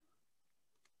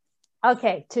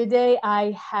Okay, today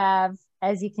I have,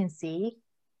 as you can see,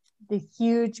 the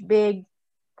huge, big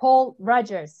Paul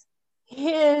Rogers.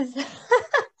 He is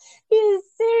he is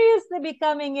seriously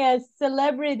becoming a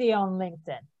celebrity on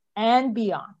LinkedIn and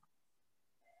beyond.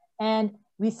 And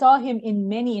we saw him in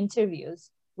many interviews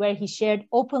where he shared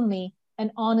openly and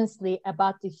honestly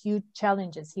about the huge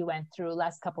challenges he went through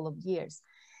last couple of years.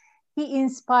 He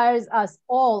inspires us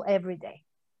all every day.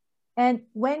 And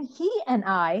when he and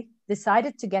I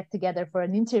decided to get together for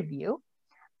an interview,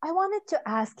 I wanted to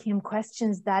ask him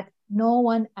questions that no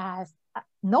one else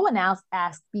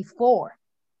asked before.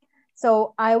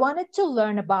 So I wanted to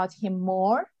learn about him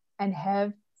more and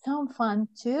have some fun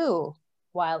too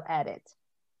while at it.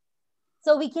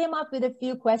 So we came up with a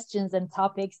few questions and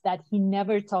topics that he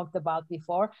never talked about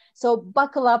before. So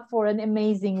buckle up for an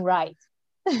amazing ride.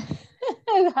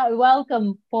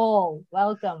 Welcome, Paul.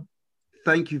 Welcome.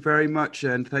 Thank you very much,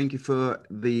 and thank you for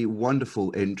the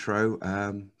wonderful intro.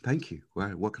 Thank you.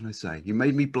 Well, what can I say? You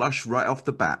made me blush right off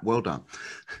the bat. Well done.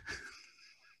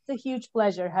 It's a huge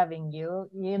pleasure having you.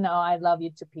 You know, I love you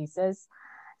to pieces.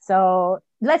 So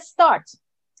let's start.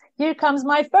 Here comes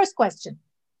my first question.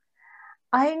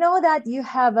 I know that you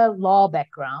have a law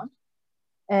background.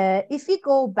 If you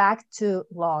go back to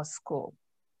law school,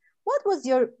 what was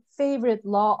your favorite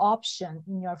law option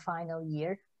in your final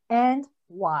year and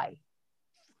why?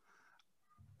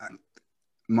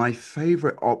 My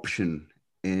favorite option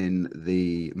in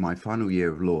my final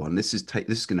year of law, and this is going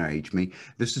to age me.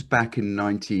 This was back in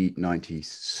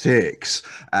 1996,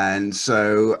 and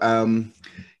so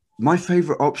my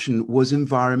favorite option was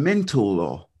environmental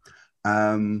law,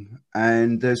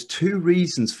 and there's two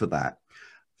reasons for that.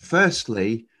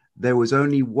 Firstly, there was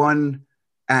only one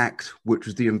act, which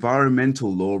was the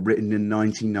environmental law, written in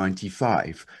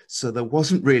 1995, so there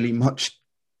wasn't really much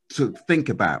to think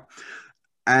about.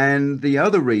 And the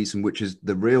other reason, which is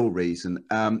the real reason,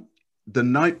 the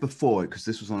night before, because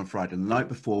this was on a Friday, the night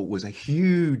before was a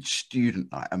huge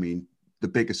student night. I mean, the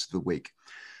biggest of the week.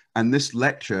 And this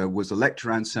lecture was a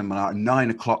lecture and seminar at 9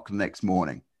 o'clock the next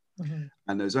morning. Mm-hmm.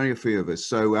 And there was only a few of us.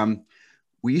 So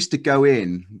we used to go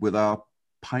in with our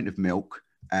pint of milk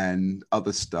and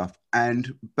other stuff.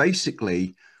 And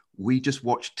basically, we just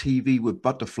watched TV with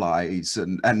butterflies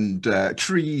and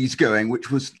trees going,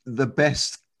 which was the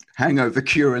best hangover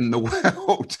cure in the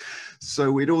world. So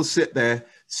we'd all sit there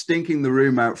stinking the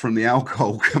room out from the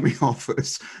alcohol coming off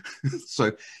us.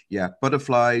 So yeah,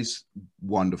 butterflies,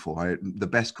 wonderful. The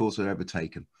best course I've ever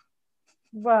taken.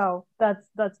 Wow,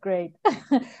 that's great.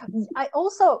 I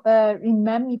also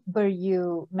remember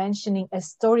you mentioning a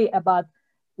story about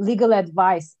legal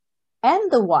advice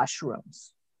and the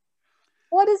washrooms.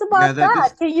 What is about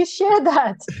that? Can you share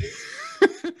that?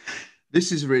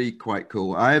 This is really quite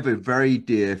cool. I have a very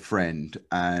dear friend,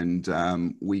 and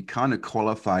we kind of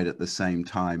qualified at the same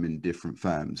time in different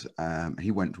firms.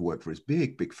 He went to work for his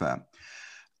big firm,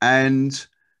 and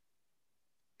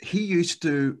he used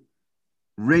to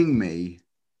ring me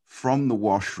from the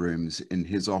washrooms in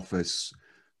his office.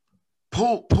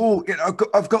 Paul, you know,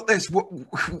 I've got this.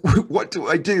 What do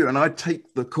I do? And I'd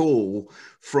take the call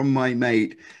from my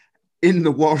mate in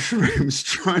the washrooms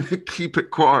trying to keep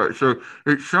it quiet. So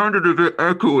it sounded a bit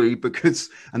echoey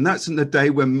and that's in the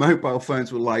day when mobile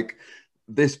phones were like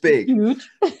this big. Huge.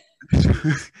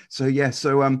 So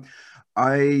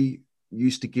I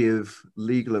used to give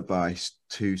legal advice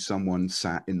to someone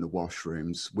sat in the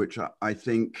washrooms, which I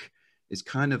think is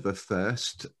kind of a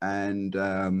first. And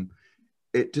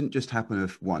it didn't just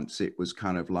happen once. It was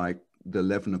kind of like the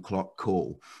 11 o'clock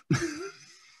call.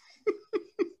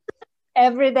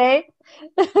 Every day.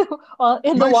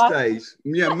 Most days.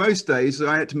 Yeah, most days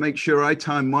I had to make sure I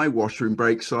timed my washroom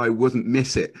break so I wouldn't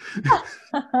miss it.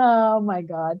 Oh my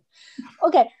God.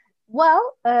 Okay.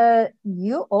 Well,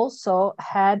 you also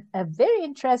had a very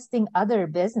interesting other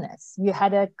business. You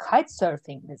had a kite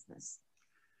surfing business.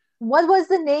 What was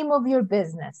the name of your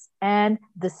business and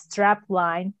the strap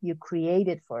line you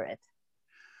created for it?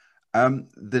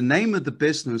 The name of the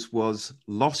business was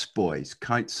Lost Boys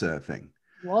Kite Surfing.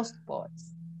 Lost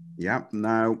Boys. Yeah.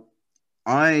 Now,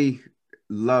 I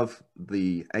love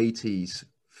the 80s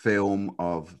film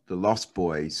of The Lost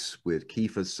Boys with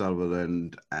Kiefer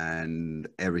Sutherland and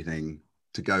everything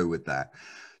to go with that.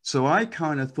 So I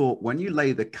kind of thought when you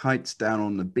lay the kites down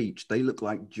on the beach, they look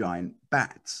like giant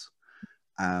bats,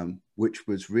 which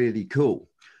was really cool.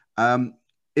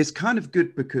 It's kind of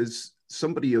good because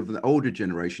somebody of the older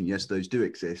generation, yes, those do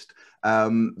exist,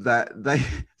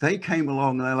 that they came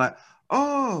along and they're like,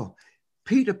 oh,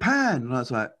 Peter Pan. And I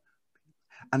was like,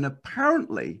 and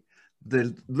apparently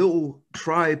the little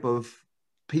tribe of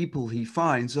people he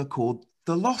finds are called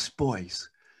the Lost Boys.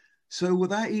 So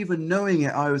without even knowing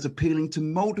it, I was appealing to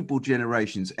multiple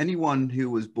generations. Anyone who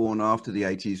was born after the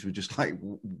 80s were just like,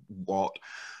 what?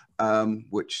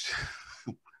 Which,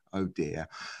 oh dear.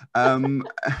 And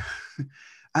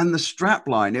the strap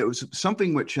line, it was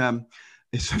something which,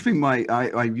 it's something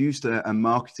I used a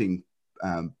marketing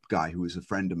guy who was a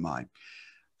friend of mine.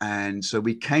 And so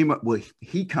we came up with,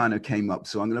 he kind of came up,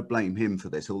 so I'm going to blame him for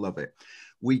this. He'll love it.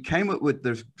 We came up with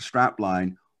the strap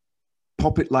line,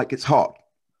 pop it like it's hot.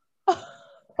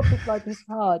 Pop it like it's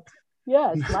hot.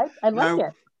 Yes, I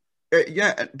like it.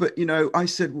 Yeah, but I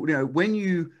said, when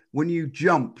you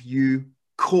jump, you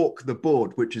cork the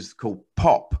board, which is called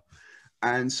pop.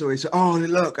 And so he said, oh,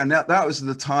 look, and that was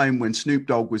the time when Snoop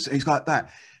Dogg he's like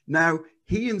that. Now,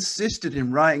 he insisted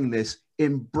in writing this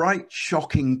in bright,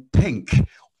 shocking pink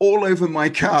all over my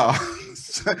car.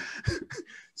 So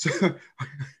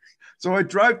I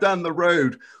drive down the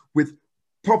road with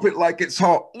pop it like it's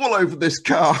hot all over this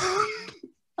car.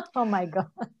 Oh my God.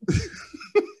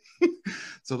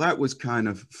 So that was kind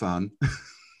of fun.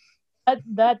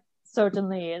 That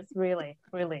certainly is really,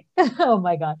 really. Oh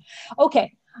my God.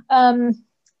 Okay.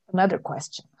 Another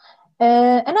question.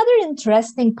 Another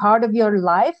interesting part of your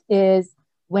life is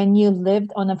when you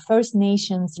lived on a First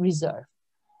Nations reserve.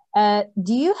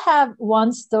 Do you have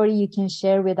one story you can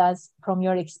share with us from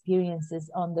your experiences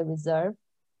on the reserve?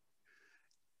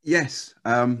 Yes.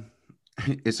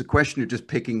 It's a question of just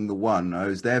picking the one. I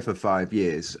was there for 5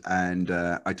 years and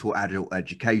I taught adult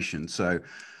education. So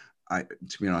to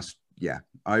be honest, yeah,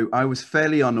 I was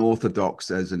fairly unorthodox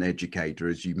as an educator,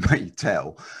 as you may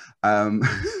tell. And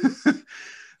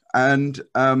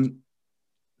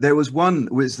there was one,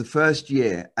 it was the first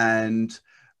year, and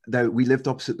we lived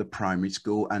opposite the primary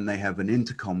school, and they have an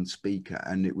intercom speaker,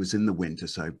 and it was in the winter,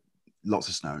 so lots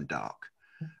of snow and dark.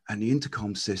 And the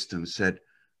intercom system said,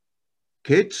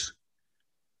 kids,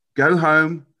 go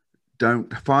home,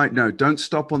 don't fight, no, don't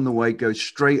stop on the way, go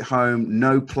straight home,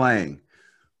 no playing.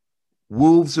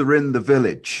 Wolves are in the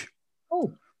village.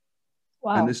 Oh,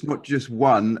 wow. And it's not just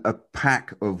one, a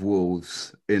pack of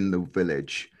wolves in the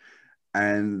village.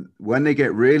 And when they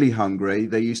get really hungry,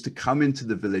 they used to come into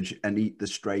the village and eat the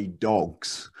stray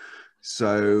dogs.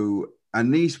 So,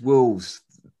 and these wolves,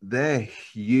 they're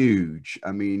huge.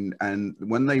 I mean, and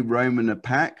when they roam in a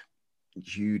pack,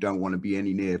 you don't want to be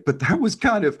any near. But that was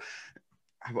kind of,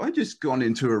 have I just gone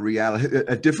into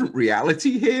a different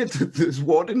reality here? There's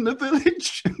what in the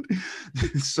village?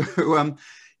 So,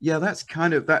 yeah, that's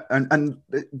kind of that. And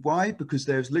why? Because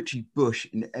there's literally bush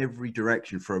in every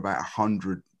direction for about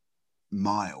 100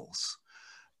 miles.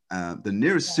 The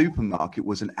nearest supermarket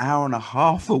was an hour and a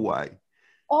half away.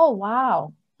 Oh,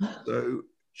 wow. So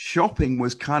shopping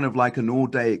was kind of like an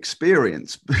all-day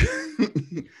experience.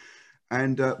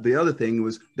 And the other thing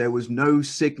was there was no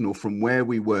signal from where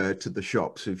we were to the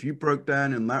shop. So if you broke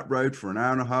down in that road for an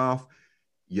hour and a half,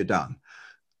 you're done.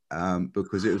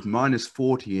 Because it was minus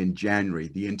 40 in January,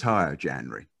 the entire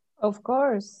January. Of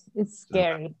course. It's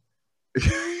scary.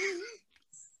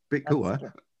 Bit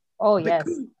cooler. Oh, yes.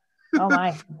 Oh,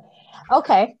 my.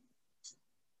 Okay.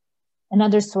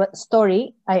 Another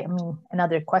story.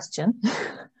 Another question.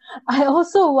 I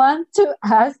also want to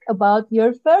ask about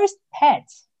your first pet.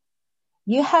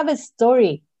 You have a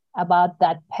story about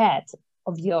that pet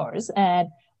of yours and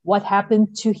what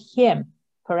happened to him,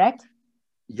 correct?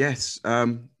 Yes.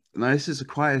 Now, this is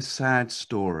quite a sad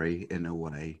story in a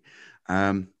way.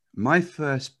 My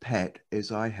first pet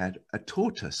is I had a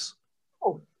tortoise.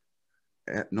 Oh.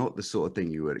 Not the sort of thing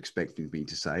you were expecting me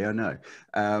to say, I know.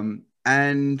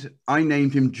 And I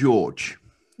named him George.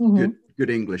 Mm-hmm. Good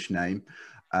English name.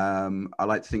 I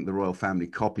like to think the royal family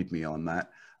copied me on that.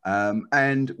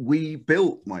 And we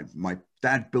built, my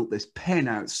dad built this pen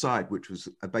outside, which was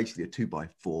basically a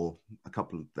 2x4, a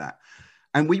couple of that.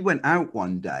 And we went out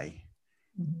one day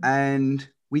and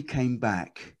we came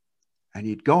back and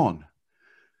he'd gone.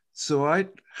 So I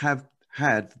have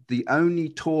had the only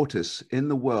tortoise in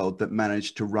the world that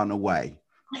managed to run away.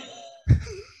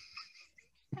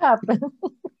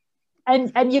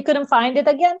 And you couldn't find it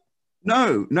again?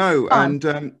 No.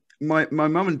 And my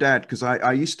mum and dad, because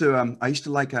I used to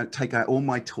like take out all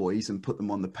my toys and put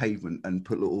them on the pavement and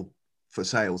put little for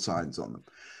sale signs on them.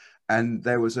 And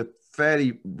there was a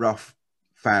fairly rough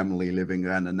family living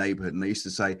around the neighborhood, and they used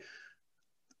to say,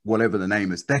 whatever the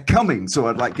name is, they're coming. So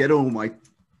I'd like get all my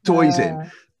toys in,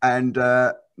 and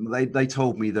they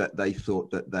told me that they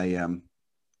thought that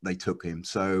they took him.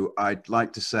 So I'd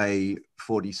like to say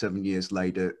 47 years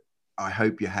later, I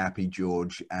hope you're happy,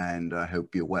 George, and I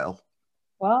hope you're well.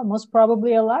 Well, most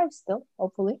probably alive still,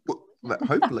 hopefully. Well,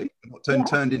 hopefully. Not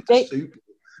turned into soup.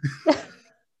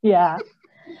 Yeah.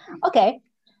 Okay.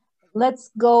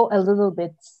 let's go a little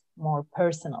bit more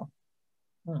personal.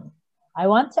 I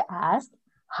want to ask,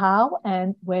 how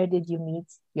and where did you meet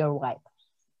your wife?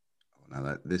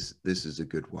 Now this is a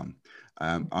good one.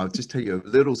 I'll just tell you a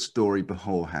little story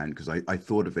beforehand because I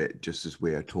thought of it just as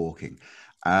we are talking.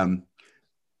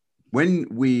 When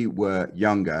we were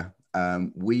younger,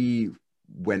 we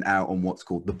went out on what's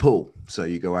called the pool. So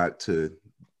you go out to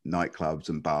nightclubs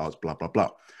and bars, blah, blah, blah.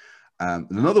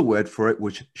 Another word for it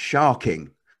was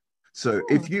sharking. So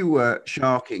if you were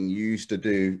sharking, you used to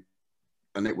do,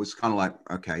 and it was kind of like,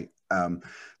 okay.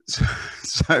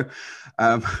 So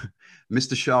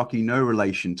Mr. Sharky, no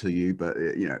relation to you, but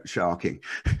you know, sharking.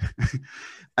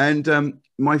 And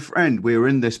my friend, we were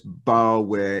in this bar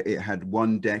where it had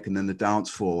one deck and then the dance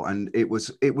floor, and it was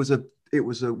a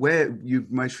where you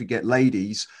mostly get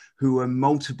ladies who are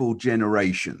multiple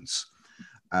generations.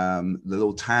 The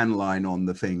little tan line on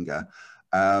the finger,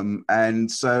 and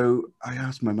so I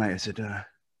asked my mate. I said,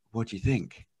 "What do you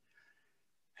think?"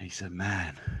 And he said,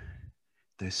 "Man,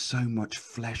 there's so much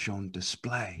flesh on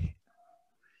display."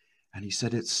 And he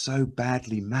said, "It's so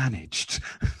badly managed,"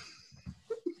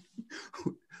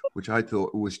 which I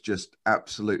thought was just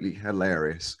absolutely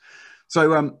hilarious.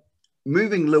 So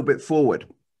moving a little bit forward,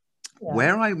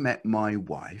 where I met my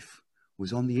wife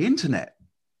was on the internet.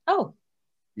 Oh.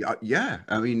 Yeah.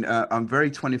 I mean, I'm very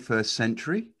 21st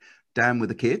century, down with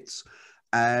the kids.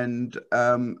 And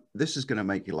this is going to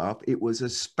make you laugh. It was a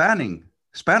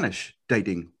Spanish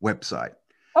dating website.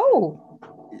 Oh.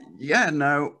 Yeah,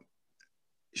 no.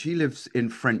 She lives in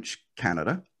French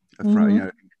Canada, you know,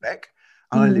 in Quebec.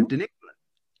 And I lived in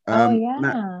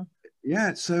England.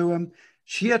 Yeah. So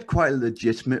she had quite a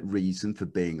legitimate reason for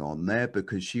being on there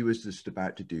because she was just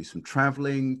about to do some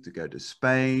traveling to go to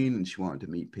Spain, and she wanted to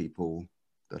meet people.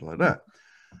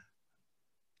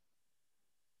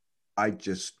 I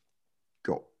just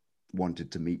wanted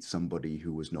to meet somebody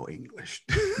who was not English.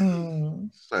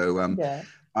 So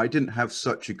I didn't have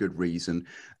such a good reason.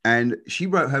 And she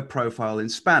wrote her profile in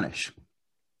Spanish.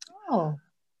 Oh.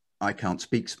 I can't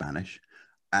speak Spanish.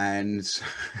 And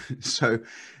so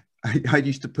I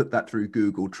used to put that through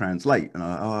Google Translate. And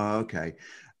okay.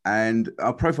 And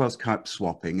our profiles kept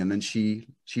swapping. And then she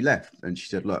left and she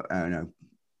said, "Look,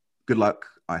 good luck.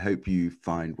 I hope you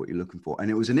find what you're looking for." And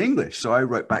it was in English. So I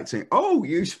wrote back saying, "Oh,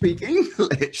 you speak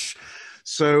English."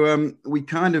 So we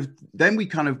kind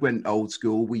of went old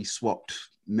school. We swapped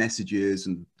messages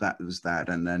and that was that.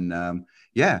 And then,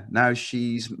 now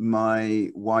she's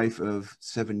my wife of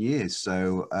 7 years.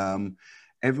 So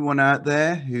everyone out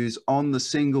there who's on the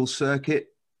single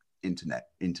circuit, internet,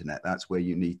 that's where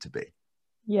you need to be.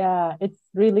 Yeah, it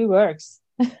really works.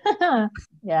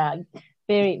 Yeah.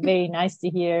 Very, very nice to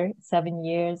hear. 7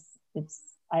 years.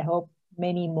 I hope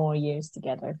many more years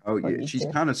together. Oh, yeah. She's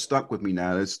kind of stuck with me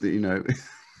now. That's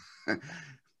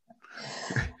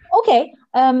Okay.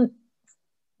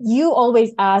 You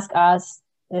always ask us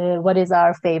what is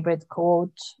our favorite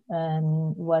quote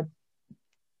and what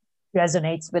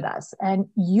resonates with us. And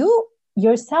you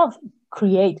yourself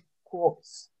create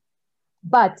quotes.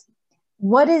 But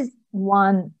what is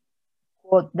one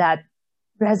quote that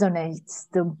resonates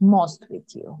the most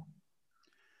with you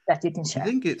that you can share?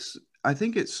 I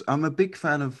think it's, I'm a big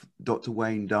fan of Dr.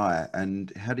 Wayne Dyer, and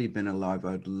had he been alive,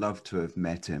 I'd love to have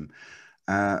met him.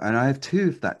 And I have two,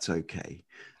 if that's okay.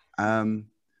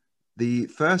 The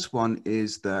first one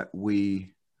is that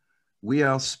we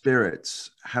are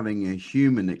spirits having a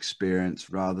human experience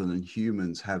rather than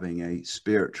humans having a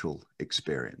spiritual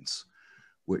experience,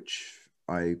 which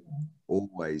I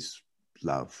always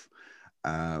love.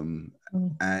 And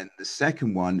the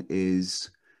second one is,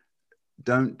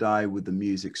 don't die with the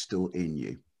music still in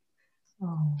you.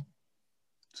 Oh,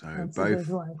 so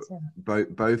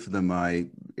both of them I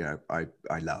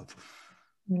love.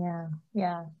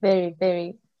 Yeah, very,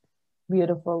 very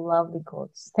beautiful, lovely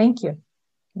quotes. Thank you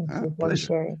for pleasure.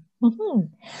 sharing.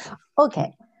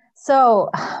 Okay, so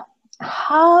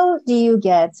how do you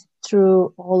get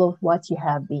through all of what you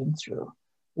have been through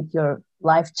with your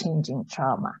life-changing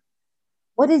trauma?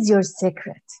 What is your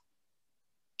secret?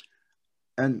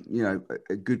 And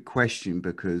a good question,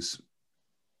 because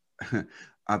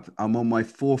I'm on my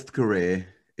fourth career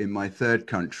in my third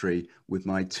country with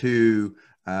my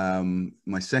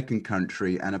my second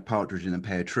country and a partridge in a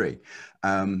pear tree.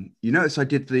 You notice I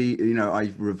did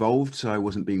I revolved, so I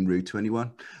wasn't being rude to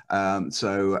anyone.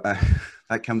 So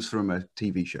that comes from a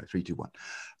TV show, 3, 2,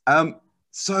 1.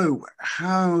 So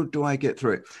how do I get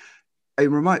through it?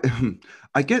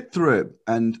 I get through it,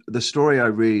 and the story I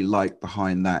really like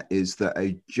behind that is that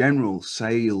a general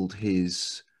sailed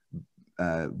his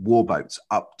warboats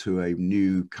up to a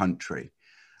new country,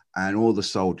 and all the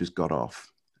soldiers got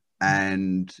off,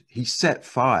 and he set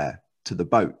fire to the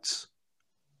boats.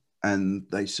 And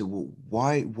they said, well,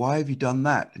 why have you done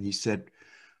that? And he said,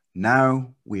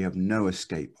 now we have no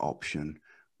escape option.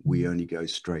 We only go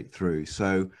straight through.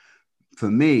 So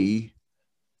for me,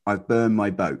 I've burned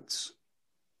my boats.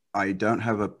 I don't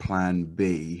have a plan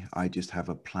B. I just have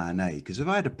a plan A. Because if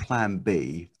I had a plan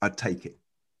B, I'd take it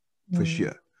for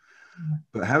sure.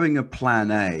 But having a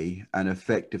plan A and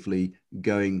effectively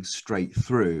going straight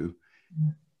through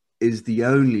is the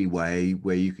only way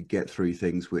where you could get through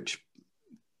things which,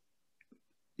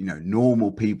 you know,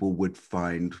 normal people would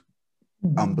find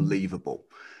unbelievable.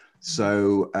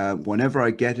 So whenever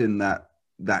I get in that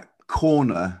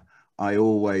corner, I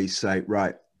always say,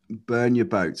 right, burn your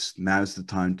boats. Now's the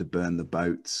time to burn the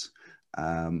boats.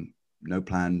 No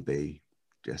plan B,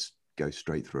 just go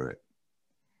straight through it.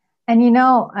 And, you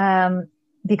know,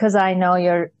 because I know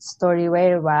your story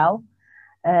very well,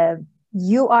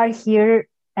 you are here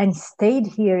and stayed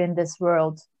here in this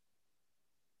world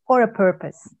for a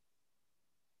purpose.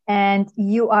 And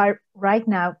you are right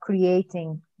now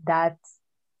creating that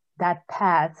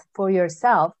path for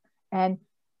yourself and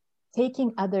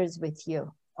taking others with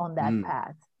you on that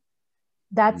path.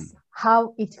 That's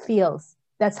how it feels.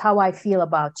 That's how I feel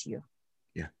about you.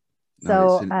 Yeah. No,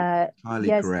 so entirely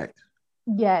yes, correct.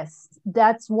 Yes,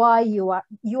 that's why you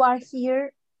are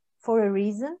here for a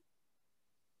reason.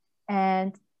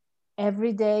 And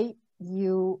every day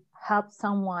you help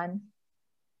someone,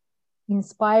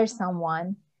 inspire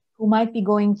someone who might be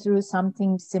going through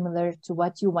something similar to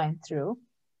what you went through.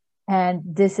 And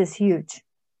this is huge.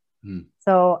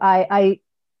 So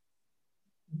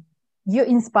you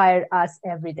inspire us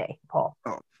every day, Paul.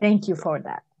 Oh, thank you for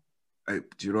that.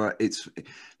 Do you know what? It's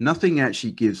nothing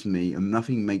actually gives me, and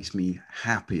nothing makes me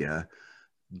happier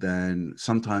than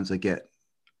sometimes I get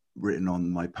written on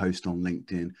my post on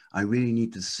LinkedIn, I really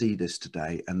need to see this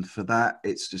today. And for that,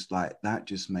 it's just like, that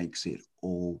just makes it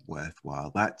all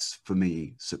worthwhile. That's for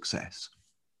me, success.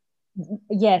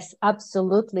 Yes,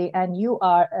 absolutely. And you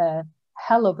are a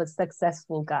hell of a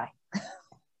successful guy.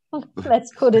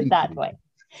 Let's put it that way.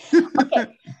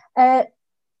 Okay.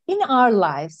 In our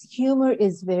lives, humor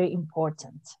is very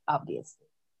important, obviously.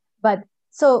 But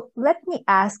so let me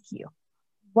ask you,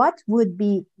 what would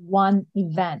be one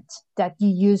event that you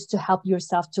use to help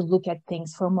yourself to look at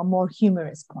things from a more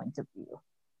humorous point of view?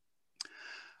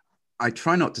 I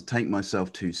try not to take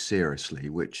myself too seriously,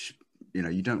 which, you know,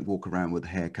 you don't walk around with a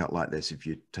haircut like this if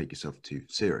you take yourself too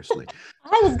seriously.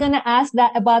 I was going to ask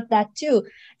about that too.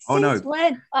 Since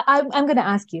when I'm going to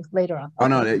ask you later on. Oh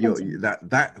no,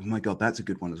 that oh my God, that's a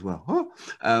good one as well.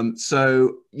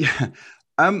 So yeah,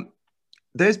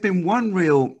 there's been one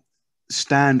real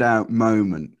standout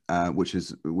moment, which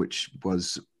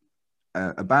was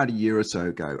about a year or so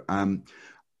ago.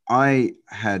 I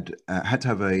had to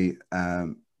have a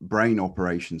brain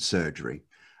operation surgery.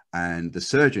 And the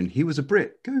surgeon, he was a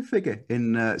Brit, go figure.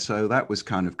 So that was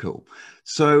kind of cool.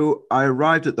 So I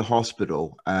arrived at the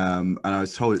hospital and I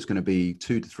was told it's going to be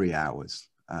 2 to 3 hours.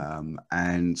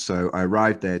 And so I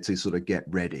arrived there to sort of get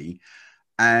ready.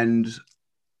 And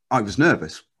I was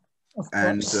nervous. Of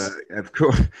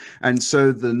course. And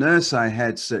so the nurse I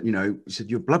had said, you know, said,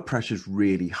 your blood pressure is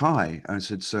really high. And I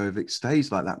said, so if it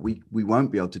stays like that, we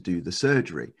won't be able to do the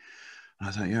surgery. I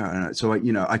was like, yeah. So,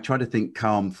 I try to think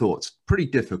calm thoughts, pretty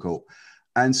difficult.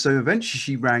 And so eventually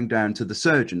she rang down to the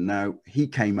surgeon. Now he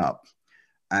came up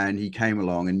and he came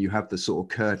along and you have the sort of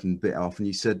curtain bit off and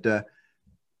he said,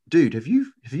 dude, have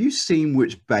you seen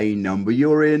which bay number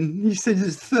you're in? He said,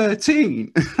 it's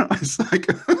 13. I was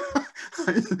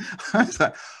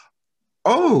like,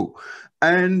 oh.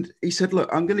 And he said, look,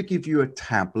 I'm going to give you a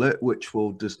tablet, which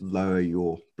will just lower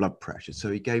your blood pressure.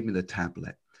 So he gave me the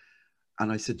tablet.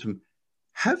 And I said to him,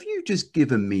 have you just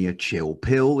given me a chill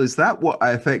pill? Is that what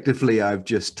I've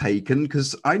just taken?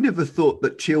 Because I never thought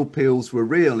that chill pills were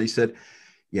real. And he said,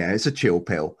 yeah, it's a chill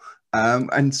pill.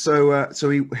 And so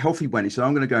off he went. He said,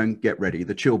 I'm going to go and get ready.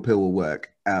 The chill pill will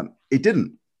work. It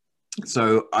didn't.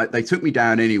 So they took me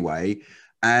down anyway.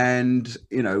 And,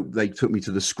 you know, they took me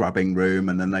to the scrubbing room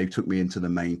and then they took me into the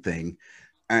main thing.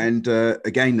 And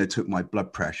again, they took my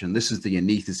blood pressure. And this is the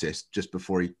anesthetist just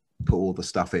before he put all the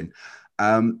stuff in.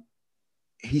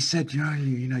 He said,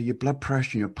 you know, your blood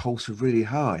pressure and your pulse are really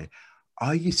high.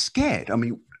 Are you scared? I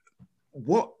mean,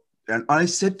 what? And I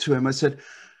said to him, I said,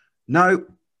 no,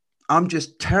 I'm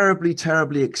just terribly,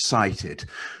 terribly excited.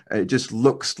 It just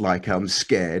looks like I'm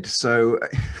scared. So,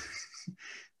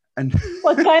 and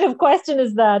what kind of question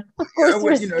is that? Of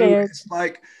course, you're scared. It's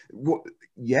like, what?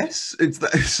 Yes, it's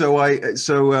that.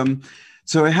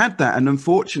 So I had that, and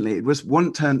unfortunately,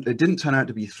 it didn't turn out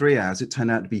to be 3 hours. It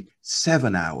turned out to be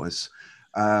 7 hours.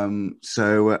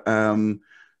 So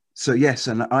yes,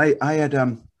 and I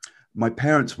had my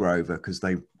parents were over because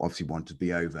they obviously wanted to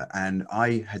be over, and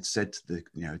I had said to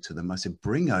them, I said,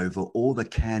 bring over all the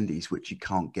candies which you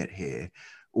can't get here,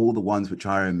 all the ones which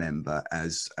I remember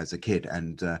as a kid.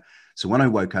 And so when I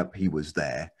woke up, he was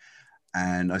there,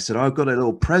 and I said, I've got a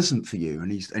little present for you.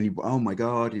 And he oh my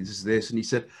God, is this? And he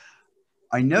said,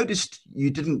 I noticed you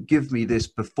didn't give me this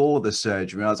before the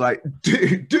surgery. And I was like,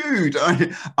 dude,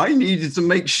 I needed to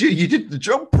make sure you did the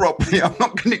job properly. I'm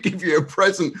not going to give you a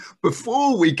present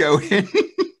before we go in.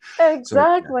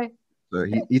 Exactly. So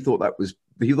he thought it was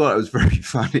very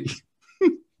funny.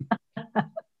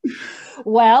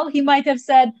 Well, he might have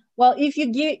said, well, if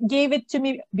you gave it to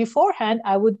me beforehand,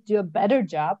 I would do a better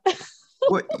job.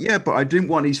 Well, yeah, but I didn't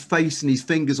want his face and his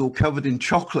fingers all covered in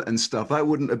chocolate and stuff. That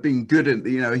wouldn't have been good. And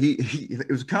it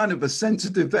was kind of a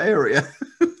sensitive area.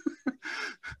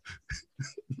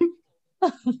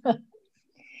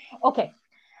 Okay,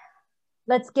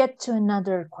 let's get to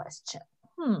another question.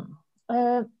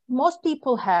 Most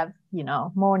people have,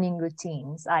 morning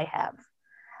routines. I have.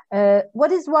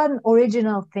 What is one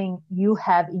original thing you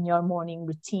have in your morning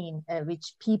routine,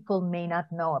 which people may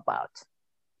not know about?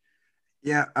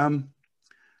 Yeah,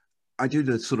 I do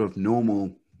the sort of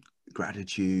normal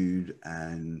gratitude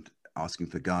and asking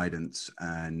for guidance.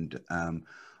 And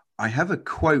I have a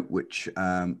quote which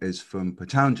is from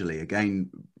Patanjali,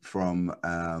 again from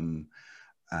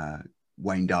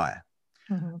Wayne Dyer.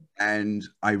 Mm-hmm. And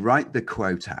I write the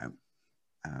quote out,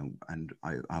 and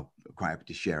I'll quite happy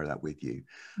to share that with you.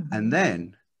 Mm-hmm. And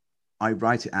then I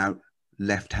write it out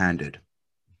left-handed.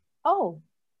 Oh,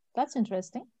 that's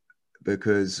interesting.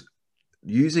 Because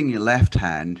using your left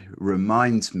hand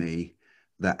reminds me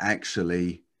that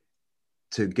actually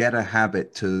to get a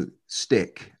habit to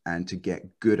stick and to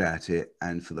get good at it,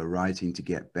 and for the writing to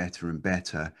get better and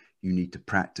better, you need to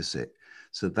practice it.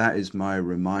 So that is my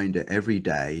reminder every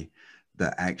day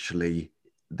that actually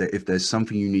that if there's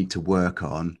something you need to work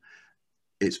on,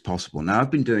 it's possible. Now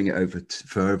I've been doing it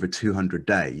for over 200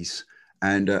 days.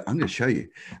 And I'm going to show you.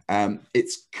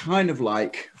 It's kind of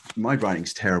like, my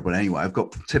writing's terrible anyway. I've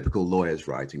got typical lawyer's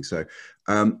writing. So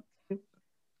the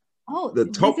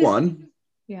top one.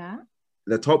 Yeah.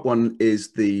 The top one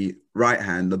is the right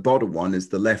hand. The bottom one is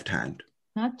the left hand.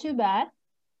 Not too bad.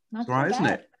 Not too bad, isn't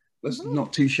it? That's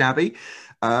not too shabby.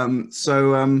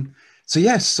 So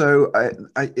yes, so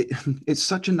it's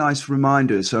such a nice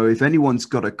reminder. So if anyone's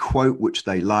got a quote which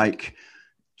they like,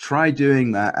 try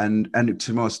doing that. And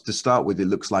to start with, it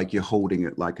looks like you're holding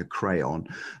it like a crayon,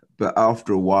 but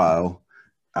after a while.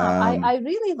 I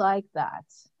really like that.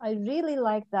 I really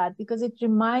like that because it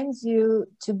reminds you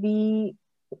to be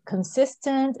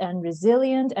consistent and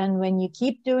resilient. And when you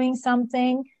keep doing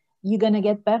something, you're going to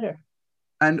get better.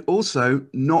 And also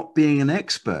not being an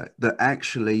expert, that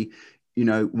actually,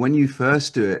 when you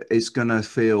first do it, it's going to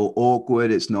feel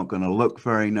awkward. It's not going to look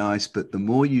very nice. But the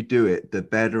more you do it, the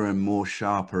better and more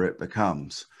sharper it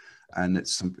becomes. And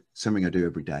it's something I do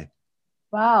every day.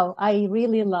 Wow. I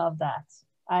really love that.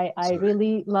 I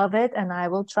really love it. And I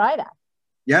will try that.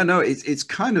 Yeah, no, it's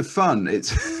kind of fun.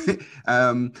 It's,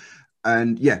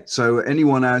 and yeah, so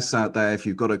anyone else out there, if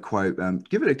you've got a quote,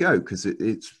 give it a go, because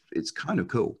it's kind of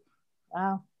cool.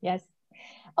 Wow. Yes.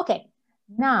 Okay.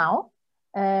 Now,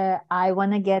 I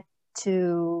want to get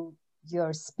to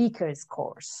your speakers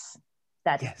course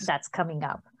that's coming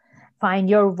up. Find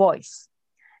your voice.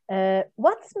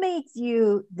 What's made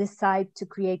you decide to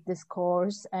create this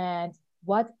course, and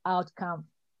what outcome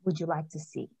would you like to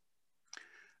see?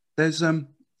 There's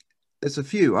a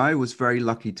few. I was very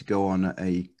lucky to go on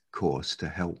a course to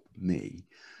help me.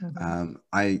 Mm-hmm.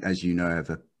 I, as you know, have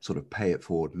a sort of pay it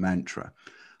forward mantra.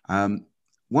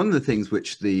 One of the things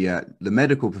which the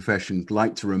medical profession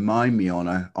like to remind me on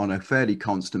a fairly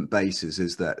constant basis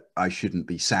is that I shouldn't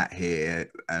be sat here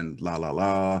and la la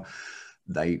la.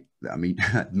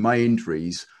 My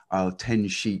injuries are 10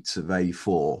 sheets of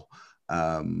A4.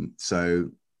 So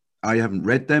I haven't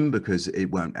read them because it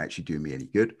won't actually do me any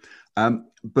good.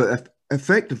 But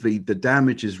effectively, the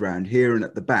damage is around here and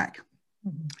at the back.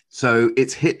 Mm-hmm. So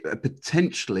it's hit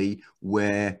potentially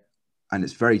where, and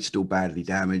it's very still badly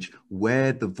damaged,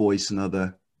 where the voice and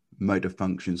other motor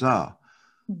functions are.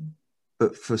 Mm-hmm.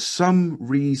 But for some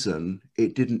reason,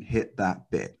 it didn't hit that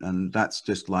bit. And that's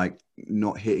just like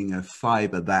not hitting a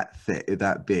fiber that thick,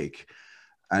 that big.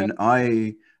 And yep.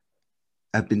 I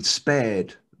have been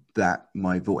spared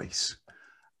my voice.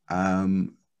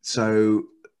 So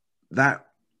that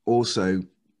also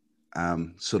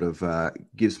sort of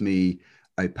gives me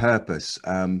a purpose.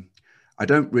 I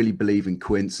don't really believe in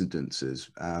coincidences.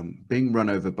 Being run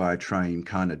over by a train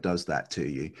kind of does that to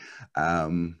you.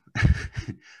 And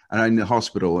in the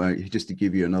hospital, just to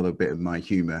give you another bit of my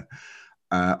humor,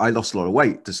 I lost a lot of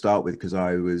weight to start with because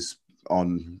I was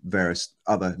on various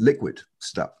other liquid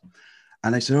stuff.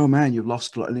 And they said, "Oh man, you've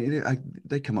lost a lot." And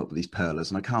they come up with these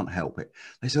perlers, and I can't help it.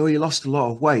 They said, "Oh, you lost a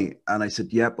lot of weight." And I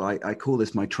said, "Yep, I call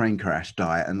this my train crash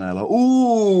diet." And they're like,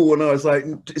 "Ooh," and I was like,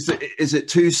 "Is it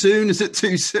too soon? Is it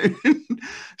too soon?"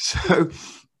 So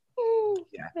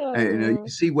yeah, you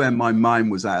see where my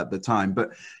mind was at the time. But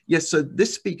yes, so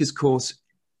this speaker's course,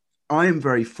 I am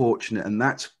very fortunate, and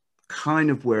that's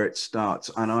kind of where it starts.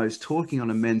 And I was talking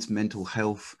on a men's mental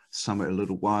health summit a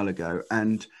little while ago,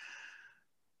 and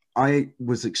I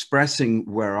was expressing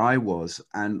where I was,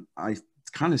 and I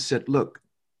kind of said, look,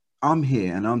 I'm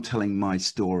here and I'm telling my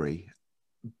story,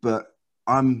 but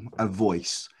I'm a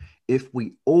voice. If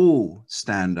we all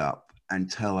stand up and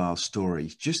tell our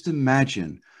stories, just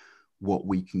imagine what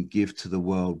we can give to the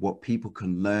world, what people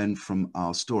can learn from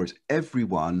our stories.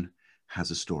 Everyone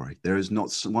has a story. There is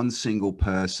not one single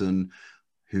person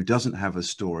who doesn't have a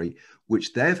story,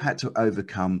 which they've had to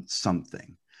overcome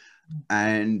something.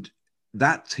 And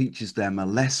that teaches them a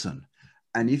lesson.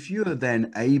 And if you are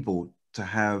then able to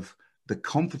have the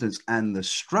confidence and the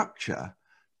structure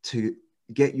to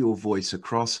get your voice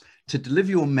across, to deliver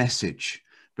your message,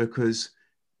 because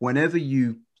whenever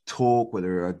you talk, whether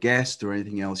you're a guest or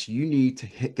anything else, you need to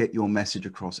get your message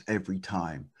across every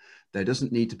time. There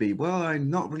doesn't need to be, well, I'm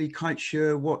not really quite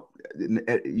sure what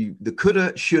the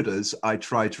coulda, shouldas I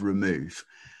try to remove.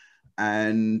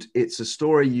 And it's a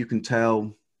story you can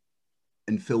tell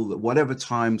and fill whatever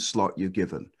time slot you're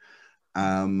given.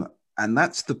 And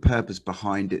that's the purpose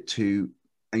behind it, to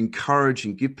encourage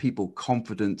and give people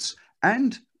confidence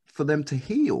and for them to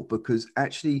heal, because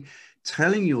actually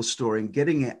telling your story and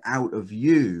getting it out of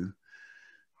you,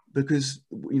 because,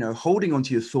 you know, holding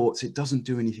onto your thoughts, it doesn't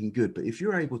do anything good. But if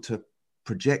you're able to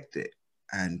project it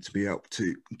and to be able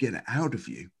to get it out of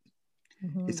you,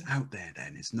 it's out there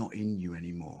then, it's not in you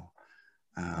anymore.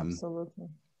 Absolutely.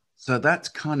 So that's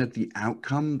kind of the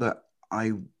outcome that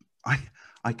I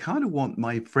kind of want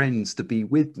my friends to be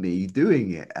with me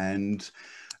doing it, and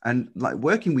like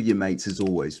working with your mates is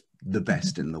always the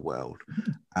best in the world,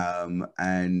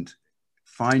 and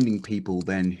finding people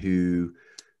then who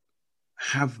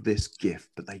have this gift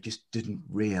but they just didn't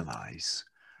realize,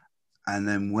 and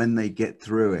then when they get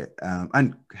through it,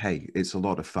 and hey, it's a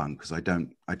lot of fun because I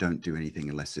don't do anything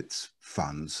unless it's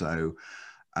fun. So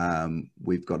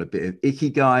we've got a bit of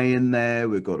ikigai in there.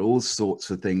 We've got all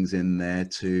sorts of things in there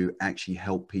to actually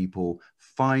help people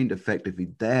find effectively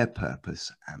their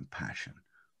purpose and passion.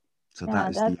 So Yeah, that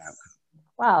is the outcome.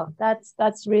 Wow,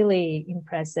 that's really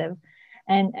impressive.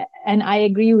 And I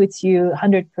agree with you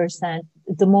 100%.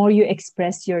 The more you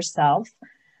express yourself,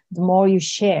 the more you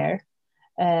share,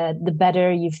 the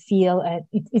better you feel. And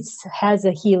it has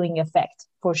a healing effect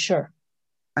for sure.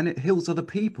 And it heals other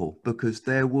people, because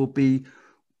there will be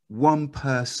one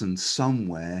person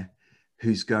somewhere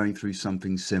who's going through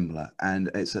something similar. And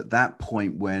it's at that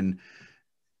point when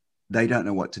they don't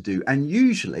know what to do. And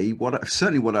usually what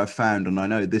I've found, and I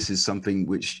know this is something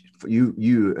which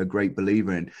you are a great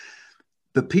believer in,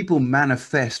 but people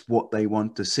manifest what they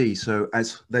want to see. So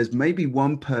as there's maybe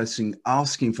one person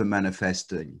asking for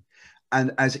manifesting,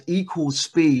 and as equal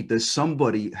speed, there's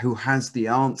somebody who has the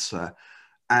answer,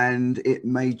 and it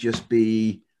may just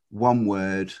be one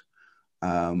word,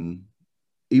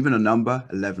 even a number,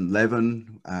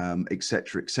 1111,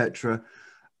 etc., etc.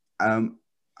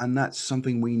 And that's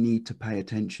something we need to pay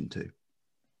attention to.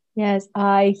 Yes,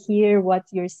 I hear what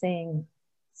you're saying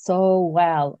so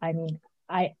well. I mean,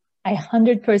 I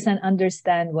 100%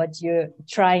 understand what you're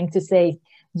trying to say.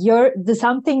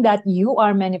 Something that you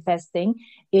are manifesting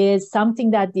is something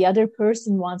that the other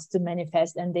person wants to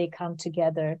manifest, and they come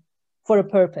together for a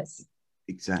purpose.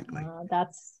 Exactly.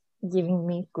 That's giving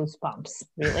me goosebumps,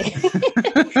 really.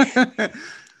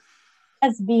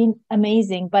 Has been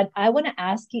amazing, but I want to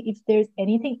ask you if there's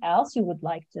anything else you would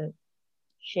like to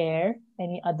share,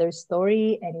 any other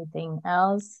story, anything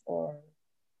else, or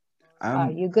are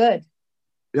you good?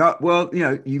 Yeah, well, you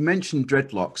know, you mentioned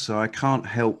dreadlocks, so I can't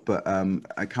help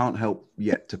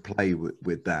yet to play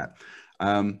with that.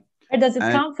 Where does it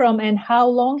come from, and how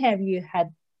long have you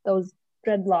had those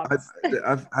dreadlocks?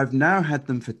 I've now had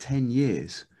them for 10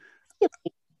 years.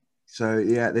 So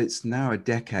yeah, it's now a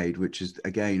decade, which is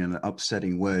again an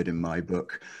upsetting word in my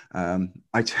book.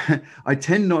 I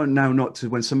tend not to,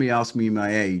 when somebody asks me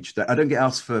my age, that I don't get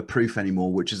asked for proof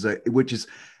anymore, which is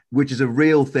a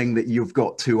real thing, that you've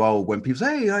got too old. When people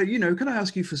say, "Hey, you know, can I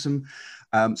ask you for some?"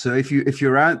 So if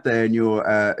you're out there and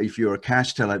if you're a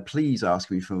cash teller, please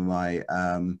ask me for my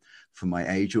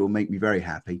age. It will make me very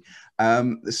happy.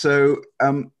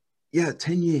 Yeah,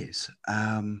 10 years.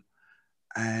 And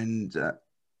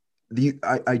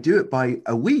I do it by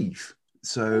a weave.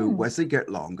 So as they get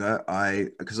longer,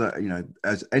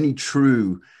 as any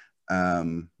true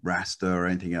Rasta or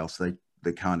anything else,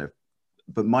 they kind of,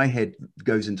 but my head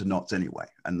goes into knots anyway.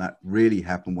 And that really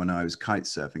happened when I was kite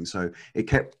surfing. So it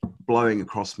kept blowing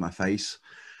across my face.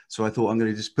 So I thought I'm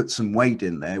going to just put some weight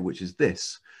in there, which is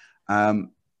this. And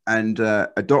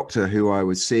a doctor who I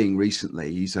was seeing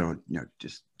recently, he said,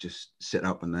 just sit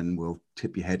up and then we'll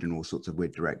tip your head in all sorts of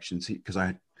weird directions. Because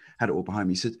I had it all behind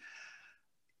me. He said,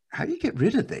 how do you get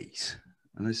rid of these?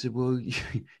 And I said, well,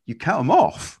 you cut them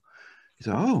off. He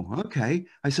said, oh, okay.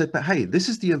 I said, but hey, this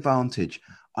is the advantage.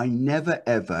 I never,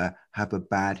 ever have a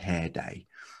bad hair day.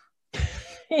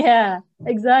 Yeah,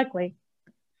 exactly.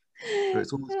 So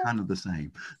it's almost kind of the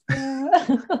same.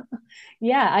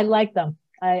 Yeah, I like them.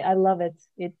 I love it.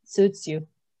 It suits you.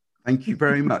 Thank you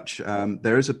very much.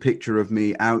 There is a picture of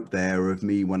me out there of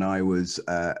me when I was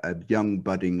a young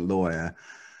budding lawyer.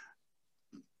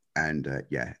 And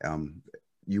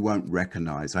you won't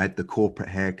recognize. I had the corporate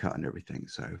haircut and everything.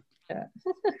 So yeah.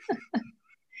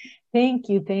 Thank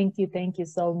you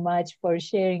so much for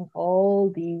sharing all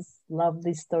these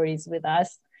lovely stories with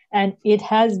us. And it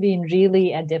has been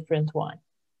really a different one.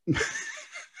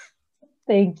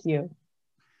 Thank you.